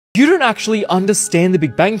You don't actually understand the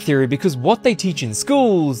Big Bang Theory because what they teach in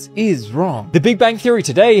schools is wrong. The Big Bang Theory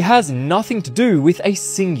today has nothing to do with a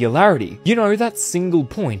singularity. You know, that single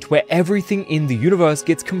point where everything in the universe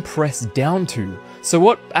gets compressed down to. So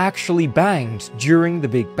what actually banged during the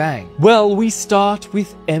Big Bang? Well, we start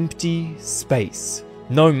with empty space.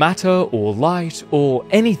 No matter or light or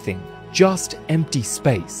anything, just empty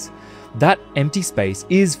space. That empty space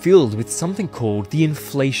is filled with something called the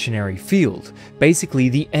inflationary field, basically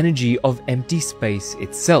the energy of empty space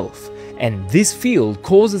itself. And this field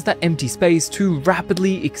causes that empty space to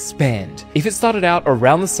rapidly expand. If it started out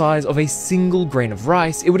around the size of a single grain of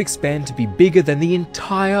rice, it would expand to be bigger than the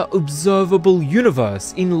entire observable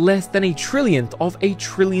universe in less than a trillionth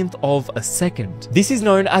of a second. This is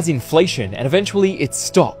known as inflation, and eventually it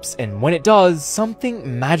stops, and when it does,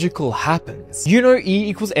 something magical happens. You know E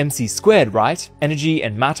equals mc squared, right? Energy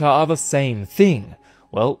and matter are the same thing.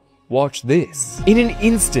 Well, watch this. In an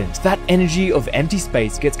instant, that energy of empty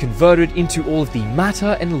space gets converted into all of the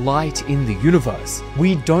matter and light in the universe.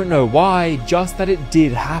 We don't know why, just that it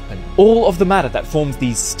did happen. All of the matter that forms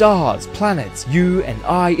these stars, planets, you and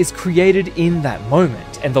I is created in that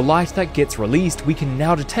moment, and the light that gets released we can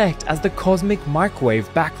now detect as the cosmic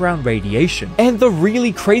microwave background radiation. And the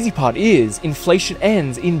really crazy part is, inflation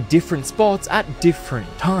ends in different spots at different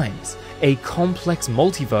times. A complex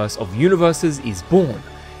multiverse of universes is born.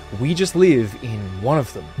 We just live in one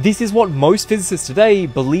of them. This is what most physicists today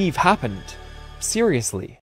believe happened. Seriously.